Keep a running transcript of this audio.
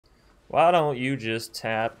Why don't you just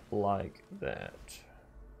tap like that?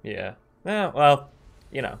 Yeah. Yeah, well,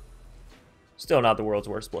 you know, still not the world's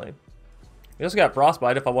worst play. We also got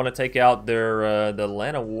Frostbite if I want to take out their the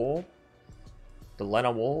Lana Wool. The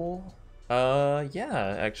Lana Wool?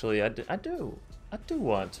 Yeah, actually, I do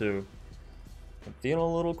want to. I'm feeling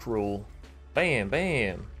a little cruel. Bam,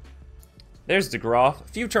 bam. There's the Groff. A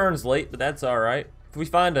few turns late, but that's alright. If we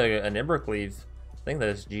find an Embercleave, I think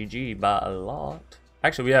that's GG by a lot.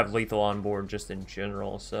 Actually, we have lethal on board just in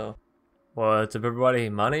general, so. What's up, everybody?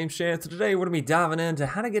 My name's Chance, and today we're going to be diving into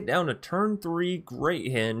how to get down to turn 3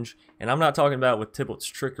 Great Henge. And I'm not talking about with Tiblet's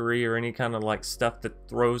Trickery or any kind of like stuff that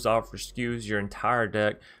throws off or skews your entire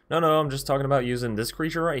deck. No, I'm just talking about using this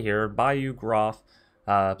creature right here, Bayou Groff,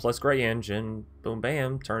 plus Great Henge, and boom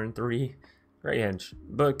bam, turn 3 Great Henge.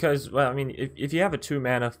 Because, well, I mean, if you have a 2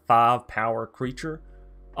 mana, 5 power creature,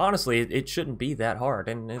 honestly, it shouldn't be that hard,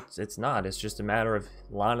 and it's not. It's just a matter of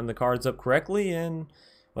lining the cards up correctly and,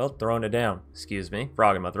 well, throwing it down. Excuse me,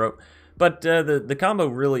 frog in my throat. But the combo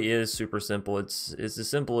really is super simple. It's as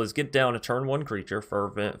simple as get down a turn 1 creature,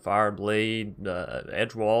 Fervent, Fireblade,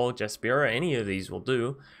 Edgewall, Jaspera, any of these will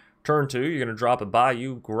do. Turn 2, you're going to drop a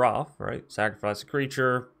Bayou Groff, right? Sacrifice a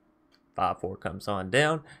creature, 5/4 comes on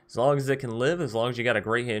down. As long as it can live, as long as you got a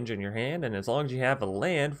Great Henge in your hand, and as long as you have a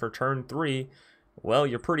land for turn 3, well,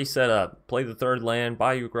 you're pretty set up. Play the 3rd land,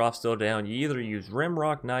 Bayou Groff still down. You either use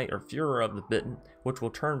Rimrock Knight or Furor of the Bitten, which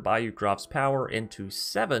will turn Bayou Groff's power into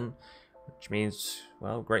 7, which means,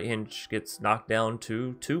 well, Great Henge gets knocked down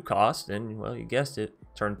to 2 cost, and, well, you guessed it,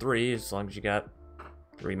 turn 3, as long as you got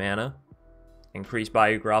 3 mana. Increase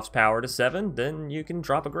Bayou Groff's power to 7, then you can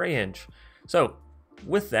drop a Great Henge. So,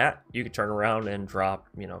 with that, you can turn around and drop,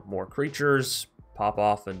 you know, more creatures, pop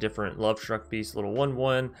off a different Love Struck piece, little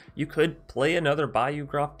 1/1. You could play another Bayou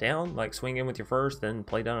Groff down, like swing in with your first, then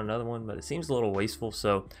play down another one, but it seems a little wasteful,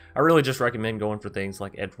 so I really just recommend going for things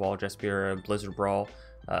like Edgewall, Jaspera, Blizzard Brawl,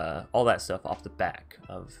 all that stuff off the back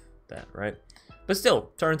of that, right? But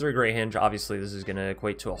still, turn 3 Great Henge, obviously this is going to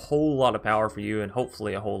equate to a whole lot of power for you and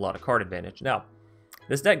hopefully a whole lot of card advantage. Now,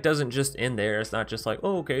 this deck doesn't just end there. It's not just like,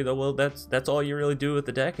 oh, okay, well, that's all you really do with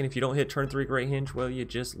the deck, and if you don't hit turn 3 Great Henge, well, you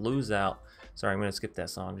just lose out. Sorry, I'm going to skip that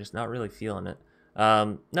song. Just not really feeling it.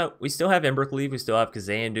 No, we still have Embercleave. We still have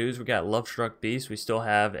Kazandus. We got Lovestruck Beast. We still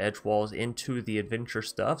have Edgewalls into the adventure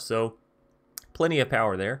stuff, so plenty of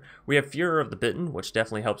power there. We have Furor of the Bitten, which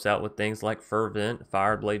definitely helps out with things like Fervent,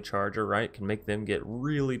 Fireblade Charger, right? Can make them get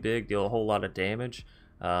really big, deal a whole lot of damage.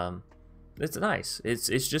 It's nice.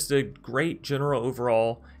 It's just a great general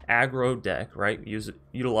overall aggro deck, right?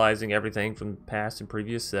 Utilizing everything from past and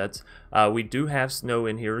previous sets. We do have Snow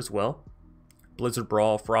in here as well. Blizzard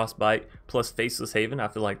Brawl, Frostbite, plus Faceless Haven. I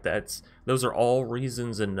feel like those are all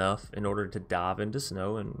reasons enough in order to dive into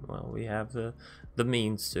Snow, and, well, we have the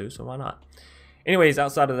means to, so why not? Anyways,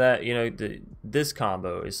 outside of that, you know, this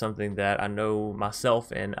combo is something that I know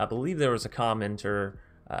myself, and I believe there was a commenter.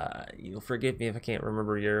 You'll forgive me if I can't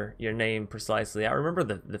remember your name precisely. I remember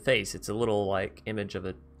the face. It's a little like image of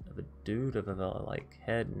a dude of a like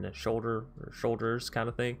head and a shoulder or shoulders kind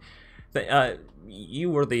of thing. You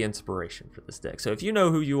were the inspiration for this deck. So if you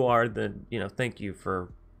know who you are, then, you know, thank you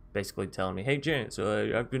for basically telling me, hey, Jan,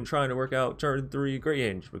 so I've been trying to work out turn 3 Great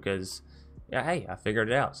Henge because, yeah, hey, I figured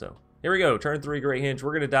it out. So here we go, turn 3 Great Henge.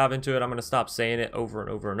 We're going to dive into it. I'm going to stop saying it over and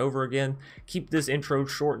over and over again. Keep this intro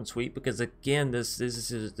short and sweet because, again, this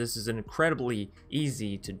is an incredibly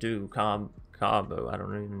easy to do combo. I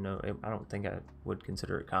don't even know. I don't think I would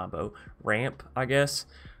consider it combo. Ramp, I guess.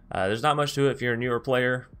 There's not much to it if you're a newer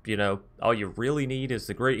player. You know, all you really need is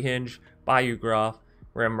the Great Henge, Bayou Groff,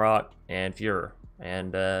 Rimrock, and Furor.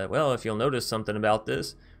 And, well, if you'll notice something about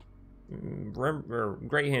this,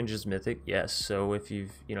 Great Henge is mythic, yes. So if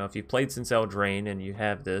you've played since Eldraine and you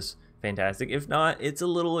have this, fantastic. If not, it's a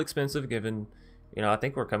little expensive given, you know, I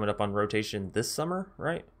think we're coming up on rotation this summer,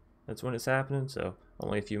 right? That's when it's happening, so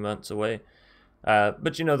only a few months away.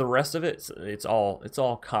 But, you know, the rest of it, it's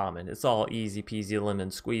all common. It's all easy peasy lemon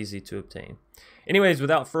squeezy to obtain. Anyways,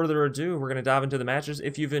 without further ado, we're going to dive into the matches.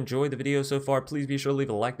 If you've enjoyed the video so far, please be sure to leave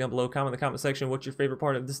a like down below, comment in the comment section what your favorite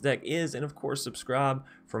part of this deck is, and of course subscribe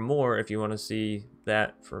for more if you want to see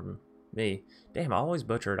that from me. Damn, I always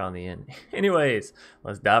butcher it on the end. Anyways,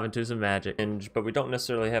 let's dive into some Magic. But we don't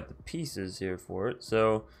necessarily have the pieces here for it,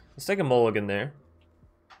 so let's take a mulligan there.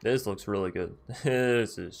 This looks really good.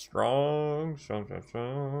 This is strong.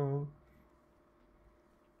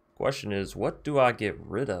 Question is, what do I get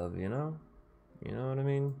rid of, you know? You know what I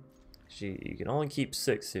mean? You can only keep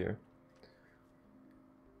 6 here.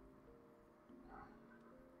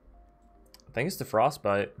 I think it's the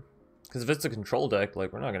Frostbite. Because if it's a control deck,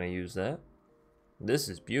 like, we're not going to use that. This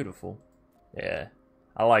is beautiful. Yeah,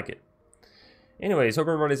 I like it. Anyways, hope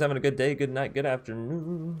everybody's having a good day, good night, good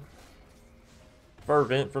afternoon.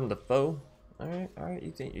 Fervent from the foe. Alright,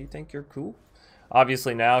 you think you're cool?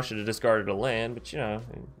 Obviously now should have discarded a land, but you know,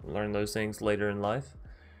 learn those things later in life.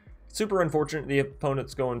 Super unfortunate the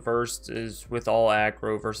opponent's going first is with all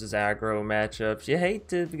aggro versus aggro matchups. You hate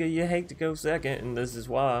to go second, and this is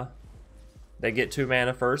why. They get 2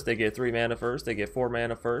 mana first, they get 3 mana first, they get 4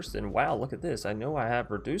 mana first, and wow, look at this. I know I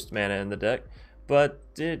have reduced mana in the deck, but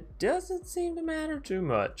it doesn't seem to matter too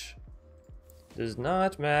much. Does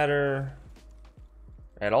not matter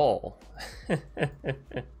at all.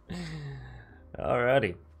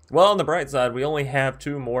 Alrighty. Well, on the bright side, we only have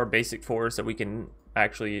 2 more basic forests that we can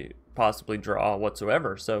actually possibly draw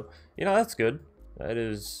whatsoever. So, you know, that's good. That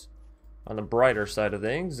is on the brighter side of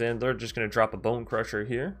things. And they're just going to drop a Bone Crusher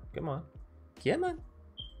here. Come on. Come on.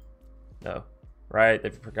 No. Right, they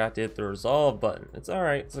forgot to hit the resolve button. It's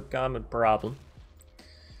alright. It's a common problem.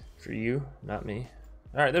 For you, not me.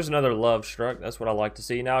 Alright, there's another Love Struck. That's what I like to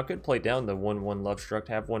see. Now, I could play down the 1/1 Love Struck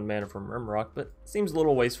to have 1 mana from Rimrock, but it seems a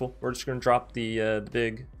little wasteful. We're just going to drop the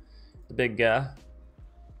big guy.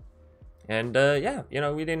 And, yeah, you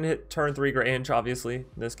know, we didn't hit turn 3 Great Henge, obviously, in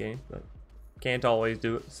this game, but can't always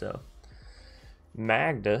do it, so.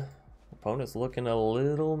 Magda. Opponent's looking a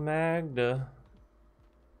little Magda.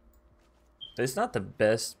 It's not the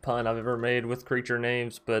best pun I've ever made with creature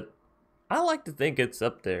names, but I like to think it's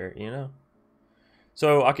up there, you know?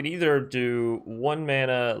 So I could either do 1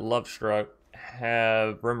 mana Love Struck,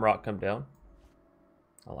 have Rimrock come down.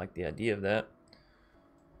 I like the idea of that.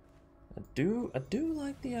 I do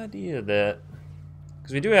like the idea of that.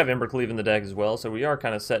 Because we do have Embercleave in the deck as well, so we are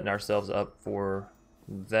kind of setting ourselves up for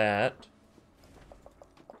that.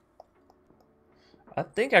 I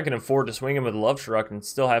think I can afford to swing him with Love Struck and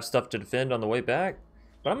still have stuff to defend on the way back.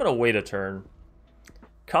 But I'm going to wait a turn.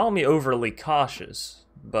 Call me overly cautious,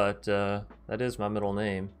 but that is my middle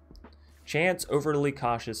name. Chance Overly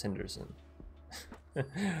Cautious Henderson.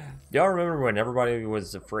 Y'all remember when everybody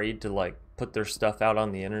was afraid to like put their stuff out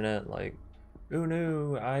on the internet? Like, oh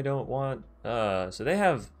no, I don't want... So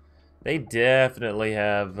they definitely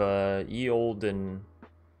have Ye Olde and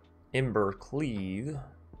Embercleave.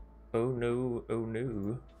 Oh no, oh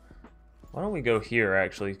no. Why don't we go here,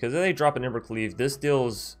 actually? Because if they drop an Embercleave,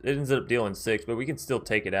 it ends up dealing 6, but we can still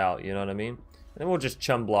take it out, you know what I mean? And then we'll just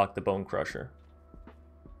chum block the Bone Crusher.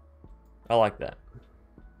 I like that.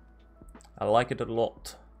 I like it a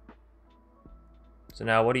lot. So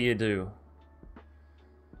now, what do?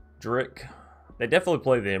 Drick. They definitely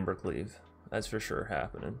play the Embercleave. That's for sure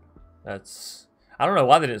happening. That's... I don't know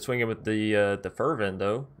why they didn't swing it with the Fervent,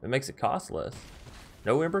 though. It makes it cost less.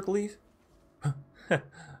 No Embercleave?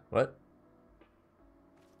 What?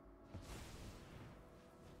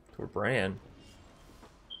 Brand.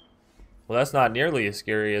 Well, that's not nearly as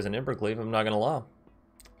scary as an Embercleave, I'm not gonna lie.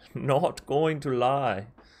 Not going to lie.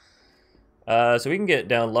 So we can get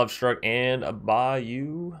down Love Struck and a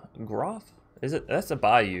Bayou Groff. Is it? That's a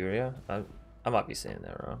Bayou, yeah? I might be saying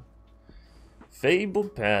that wrong.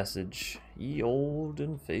 Fabled Passage. Ye Olde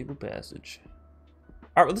and Fabled Passage.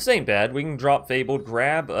 Alright, well, this ain't bad. We can drop Fabled,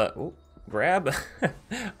 grab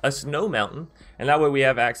a Snow Mountain, and that way we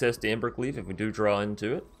have access to Embercleave if we do draw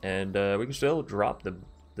into it, and we can still drop the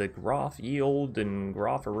Groff, Ye Olde and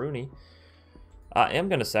Groffaroonie. I am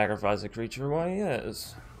going to sacrifice a creature, why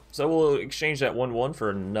yes. So we'll exchange that 1/1 for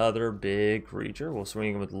another big creature. We'll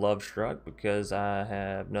swing with Love Struck because I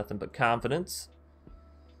have nothing but confidence.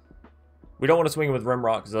 We don't want to swing with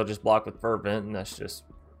Rimrock because they'll just block with Fervent, and that's just,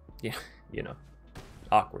 yeah, you know,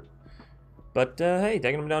 awkward. But, hey,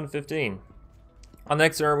 taking them down to 15. On the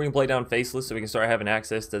next turn, we can play down Faceless so we can start having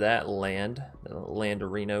access to that land, the land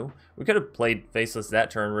Arena. We could have played Faceless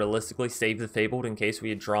that turn, realistically, save the Fabled in case we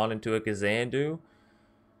had drawn into a Kazandu.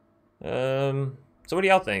 So what do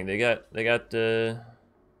y'all think? Y'all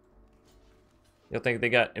think they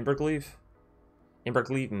got Embercleave?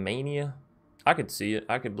 Embercleave Mania? I could see it.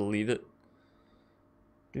 I could believe it.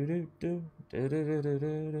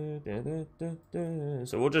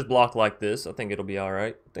 So we'll just block like this. I think it'll be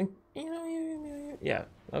alright. Yeah,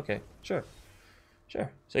 okay, sure.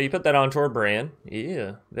 So you put that on Torbran.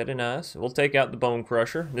 Yeah, very nice. We'll take out the Bone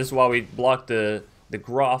Crusher. This is why we blocked the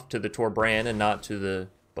Groff to the Torbran and not to the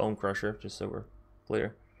Bone Crusher, just so we're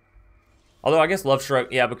clear. Although I guess Love Struck,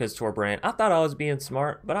 yeah, because Torbran. I thought I was being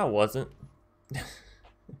smart, but I wasn't.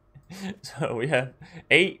 So we have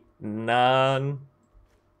 8, 9,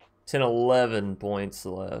 10, 11 points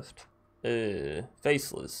left.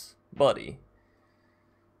 Faceless, buddy.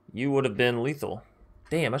 You would have been lethal.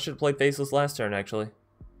 Damn, I should have played Faceless last turn, actually.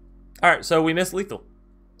 Alright, so we missed lethal.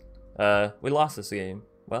 We lost this game.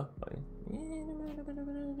 Well,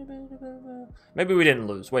 maybe we didn't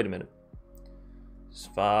lose. Wait a minute. It's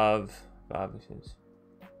 5. All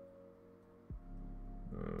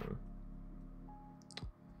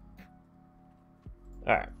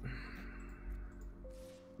right.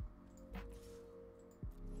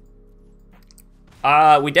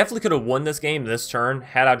 We definitely could have won this game this turn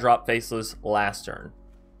had I dropped Faceless last turn,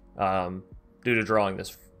 due to drawing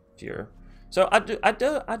this Fury. So I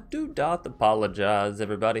do doth apologize,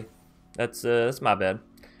 everybody. That's my bad.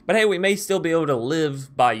 But hey, we may still be able to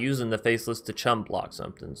live by using the Faceless to chum block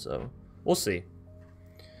something. So we'll see.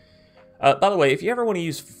 By the way, if you ever want to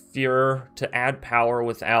use Fury to add power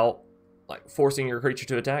without like forcing your creature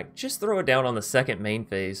to attack, just throw it down on the second main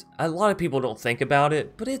phase. A lot of people don't think about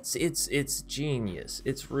it, but it's genius.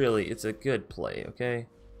 It's a good play, okay?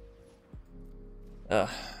 I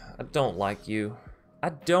don't like you. I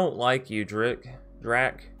don't like you, Drac.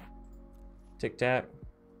 Tic Tac.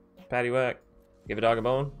 Patty Whack. Give a dog a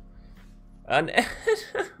bone.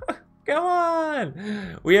 Come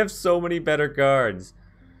on! We have so many better cards.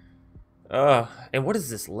 And what is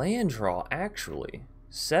this land draw, actually?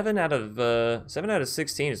 7 out of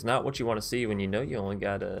 16 is not what you want to see when you know you only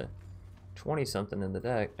got 20 something in the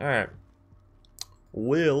deck. All right.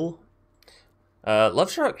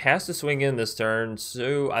 Love Shark has to swing in this turn,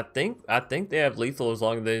 so I think they have lethal as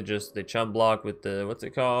long as they chum block with the what's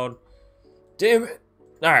it called? Damn it!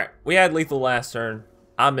 All right, we had lethal last turn.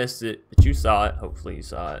 I missed it, but you saw it. Hopefully you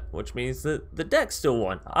saw it, which means that the deck still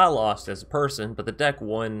won. I lost as a person, but the deck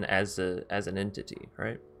won as an entity,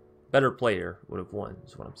 right? Better player would have won,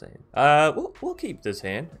 is what I'm saying. We'll keep this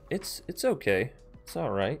hand. It's okay. It's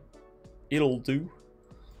all right. It'll do.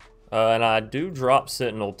 And I do drop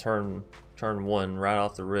Sentinel turn 1 right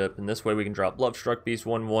off the rip, and this way we can drop Love Struck Beast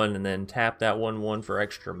 1/1 and then tap that 1/1 for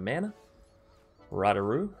extra mana.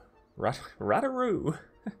 Rightaroo. Rightaroo.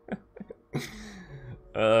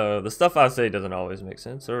 The stuff I say doesn't always make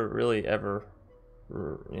sense, or really ever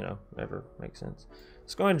make sense.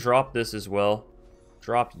 Let's go ahead and drop this as well.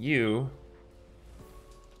 Drop you.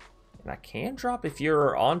 And I can drop if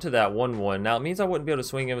you're onto that 1/1. Now it means I wouldn't be able to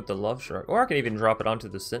swing in with the Love Shark. Or I can even drop it onto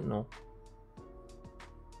the Sentinel.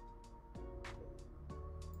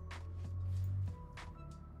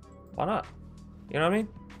 Why not? You know what I mean?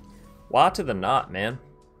 Why to the not, man?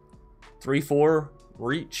 3/4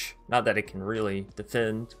 reach. Not that it can really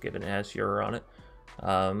defend, given it has Fury on it.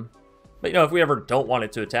 But you know, if we ever don't want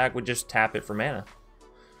it to attack, we just tap it for mana.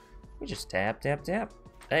 We just tap.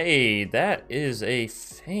 Hey, that is a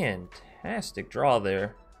fantastic draw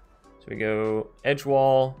there. So we go Edge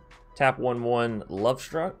Wall, tap 1/1, Love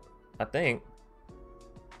Struck, I think.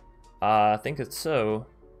 I think it's so.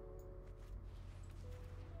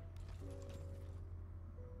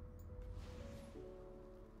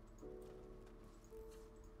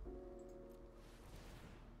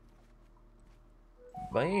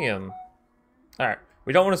 Bam. Alright.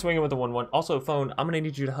 We don't want to swing it with the 1/1. Also, phone, I'm going to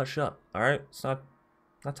need you to hush up. Alright? It's not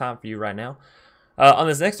time for you right now. On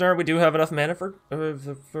this next turn, we do have enough mana for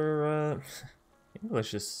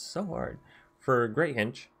English is so hard. For Great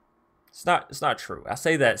Henge. It's not true. I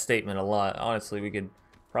say that statement a lot. Honestly, we could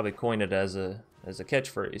probably coin it as a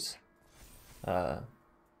catchphrase. But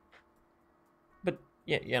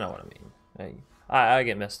yeah, you know what I mean. I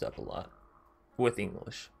get messed up a lot with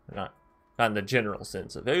English. Not in the general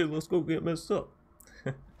sense of, hey, let's go get messed up.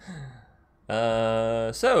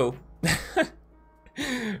 So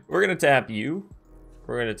we're gonna tap you.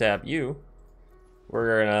 We're gonna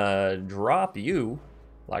drop you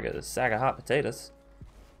like a sack of hot potatoes.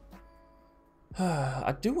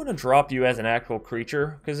 I do want to drop you as an actual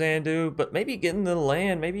creature, Kazandu, but maybe getting the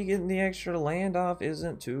land, maybe getting the extra land off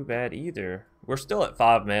isn't too bad either. We're still at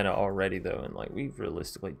 5 mana already though, and like we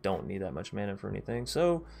realistically don't need that much mana for anything.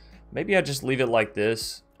 So maybe I just leave it like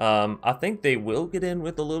this. I think they will get in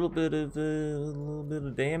with a little bit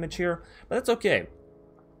of damage here, but that's okay.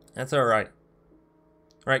 That's all right.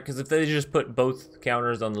 Right, because if they just put both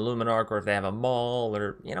counters on the Luminarch, or if they have a Maul,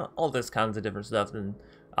 or you know, all this kinds of different stuff, then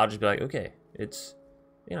I'll just be like, okay, it's,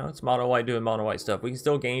 you know, it's mono white doing mono white stuff. We can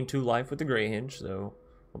still gain 2 life with the Great Henge, so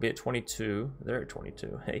we'll be at 22. They're at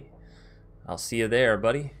 22. Hey, I'll see you there,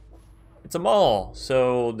 buddy. It's a Maul,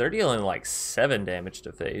 so they're dealing like 7 damage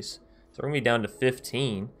to face. So we're gonna be down to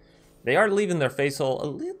 15. They are leaving their face hole a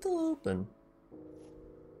little open.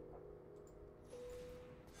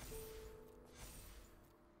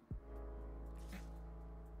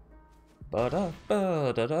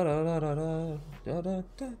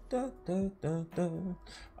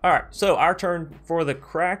 Alright, so our turn for the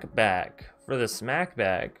crack bag, for the smack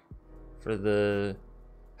bag, for the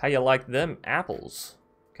how you like them apples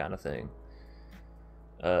kind of thing.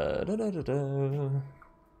 I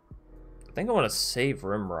think I want to save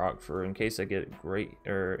Rimrock for in case I get Great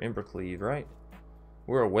or Embercleave, right?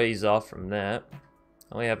 We're a ways off from that.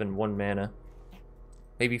 Only having 1 mana.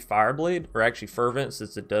 Maybe Fireblade, or actually Fervent,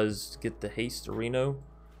 since it does get the haste to Reno.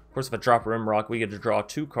 Of course, if I drop Rimrock, we get to draw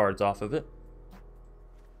 2 cards off of it.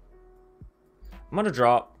 I'm gonna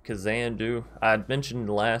drop Kazandu. I had mentioned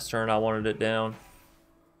last turn I wanted it down.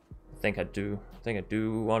 I think I do. I think I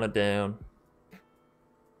do want it down.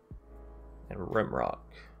 And Rimrock.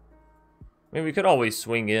 I mean, we could always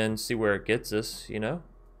swing in, see where it gets us, you know?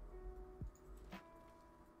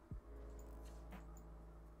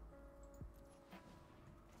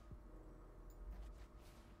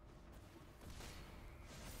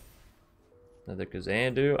 Another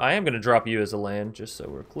Kazandu. I am going to drop you as a land, just so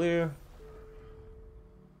we're clear.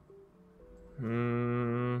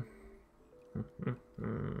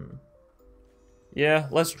 Yeah,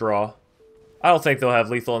 let's draw. I don't think they'll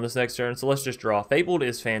have lethal on this next turn, so let's just draw. Fabled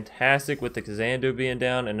is fantastic with the Kazandu being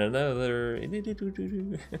down, and another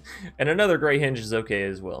Great Henge is okay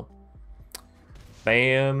as well.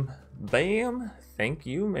 Bam, bam, thank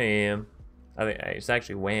you, ma'am. I think it's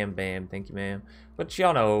actually wham, bam, thank you, ma'am. But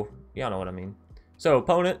y'all know what I mean. So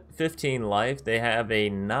opponent, 15 life. They have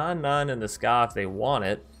a 9/9 in the sky if they want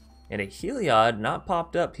it, and a Heliod, not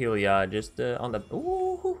popped up Heliod, just on the.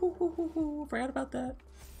 Ooh, forgot about that.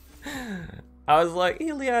 I was like,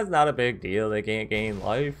 Heliod's not a big deal. They can't gain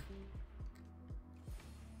life.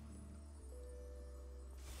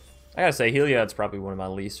 I gotta say, Heliod's probably one of my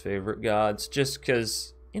least favorite gods, just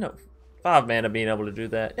because, you know, 5 mana being able to do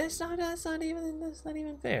that. That's not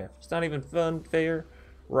even fair. It's not even fun, fair,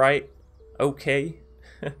 right? Okay.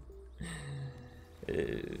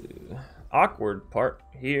 Awkward part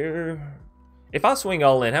here. If I swing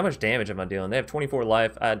all in, how much damage am I dealing? They have 24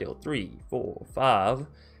 life. I deal 3, 4, 5,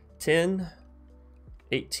 10,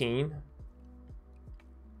 18.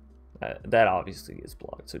 That obviously gets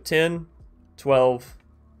blocked. So 10, 12.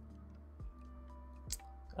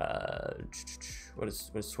 What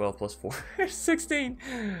is 12 plus 4? 16.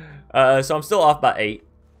 So I'm still off by 8.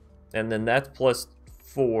 And then that's plus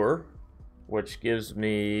 4, which gives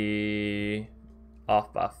me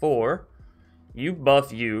off by 4. You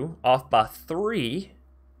buff you, off by 3.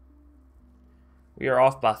 We are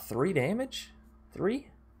off by 3 damage? 3?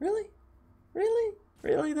 Really? Really?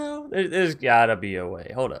 Really though? There's gotta be a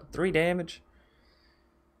way. Hold up. 3 damage?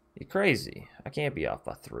 You're crazy. I can't be off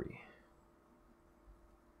by 3.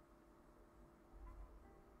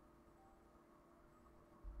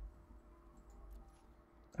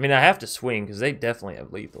 I mean, I have to swing because they definitely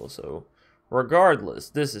have lethal. So regardless,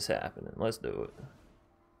 this is happening. Let's do it.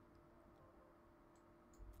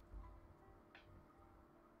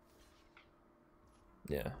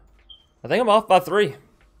 Yeah. I think I'm off by 3.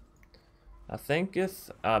 I think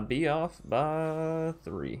I'll be off by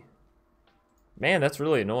 3. Man, that's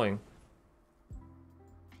really annoying.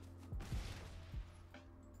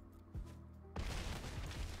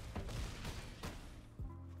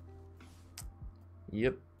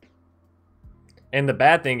 Yep. And the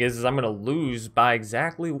bad thing is I'm going to lose by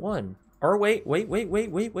exactly 1. Or wait.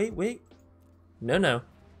 No.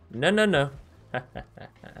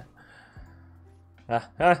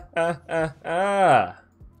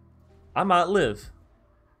 I might live.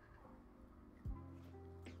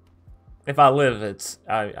 If I live, it's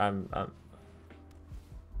I'm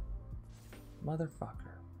motherfucker.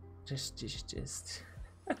 Just.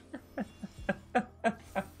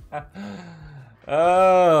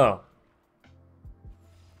 Oh.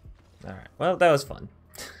 Alright, well, that was fun.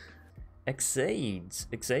 Exceeds?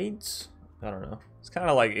 I don't know. It's kind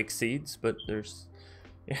of like exceeds, but there's...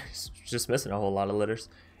 Yeah, it's just missing a whole lot of letters.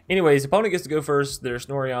 Anyways, opponent gets to go first. There's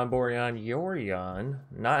Snorion, Boreon, Yorion.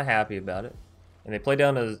 Not happy about it. And they play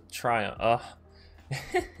down a Triumph.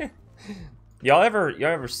 Y'all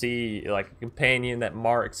ever see, like, a companion that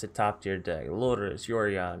marks the top tier deck? Lourdes,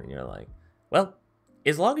 Yorion, and you're like, well,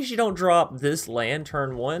 as long as you don't drop this land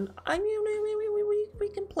turn 1, I mean, we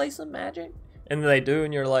can play some Magic. And they do,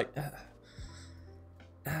 and you're like,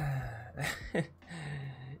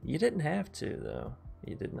 you didn't have to, though.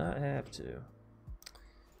 You did not have to.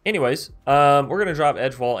 Anyways, we're going to drop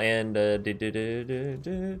Edgewall and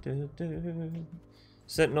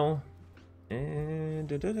Sentinel.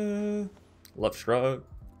 And Love Shrug.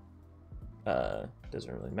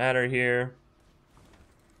 Doesn't really matter here.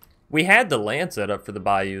 We had the land set up for the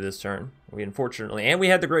Bayou this turn. We unfortunately, and we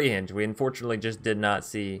had the Great Henge. We unfortunately just did not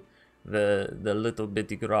see the little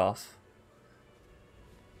bitty graph,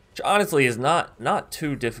 which honestly is not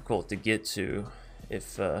too difficult to get to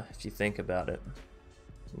if you think about it.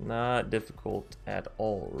 Not difficult at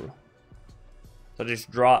all. So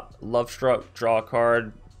just drop Love Struck, draw a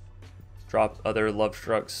card, drop other Love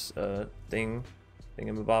Struck's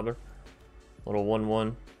thingamabobber. Little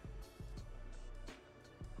 1/1.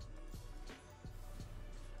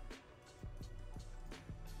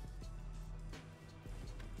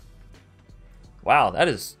 Wow, that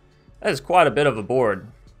is quite a bit of a board.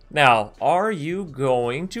 Now, are you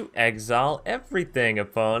going to exile everything,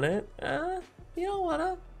 opponent? You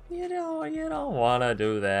don't wanna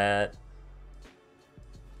do that.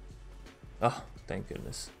 Oh, thank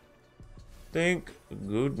goodness. Thank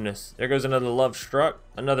goodness. There goes another Love Struck,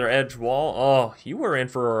 another Edge Wall. Oh, you were in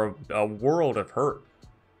for a world of hurt.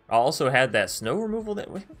 I also had that snow removal.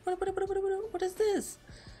 What is this?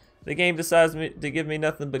 The game decides to give me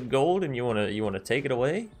nothing but gold, and you wanna take it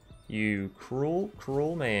away? You cruel,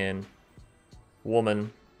 cruel man.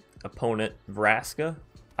 Woman, opponent, Vraska.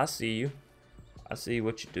 I see you. I see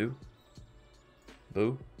what you do.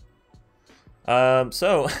 Boo.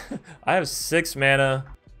 So I have 6 mana.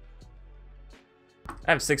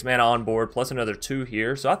 I have 6 mana on board, plus another 2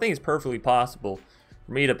 here. So I think it's perfectly possible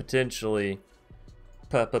for me to potentially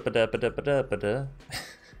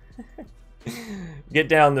get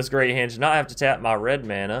down this Great Henge, not have to tap my red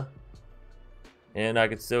mana, and I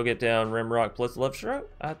could still get down Rimrock plus Love Struck.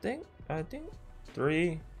 I think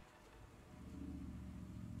 3.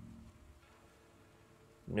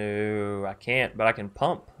 No, I can't, but I can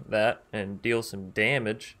pump that and deal some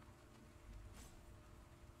damage,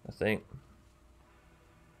 I think.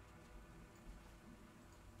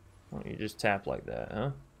 Why don't you just tap like that,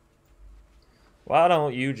 huh? Why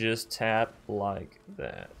don't you just tap like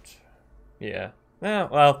that? Yeah.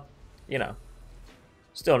 Well, you know,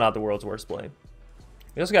 still not the world's worst play.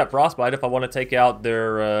 We also got Frostbite if I want to take out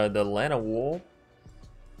their the Lana Wool.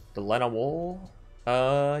 The Lana Wool.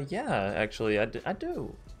 Yeah, actually, I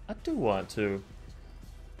do want to.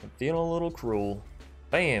 I'm feeling a little cruel.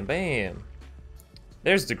 Bam, bam.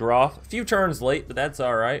 There's the Groff. A few turns late, but that's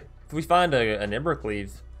all right. If we find an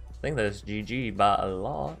Embercleave, I think that's GG by a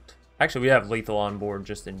lot. Actually, we have lethal on board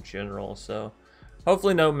just in general, so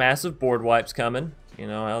hopefully no massive board wipes coming. You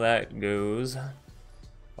know how that goes.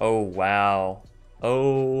 Oh, wow.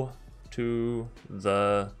 Oh, to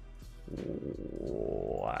the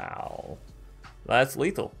wow. That's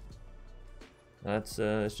lethal. That's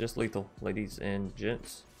it's just lethal, ladies and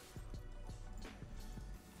gents.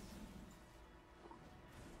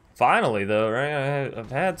 Finally, though, right?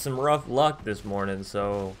 I've had some rough luck this morning,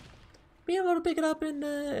 so be able to pick it up in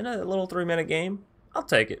a little 3-minute game. I'll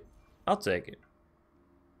take it. I'll take it.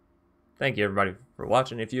 Thank you, everybody, for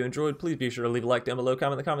watching. If you enjoyed, please be sure to leave a like down below,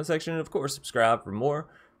 comment in the comment section, and of course, subscribe for more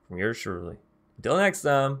from yours truly. Until next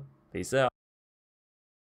time, peace out.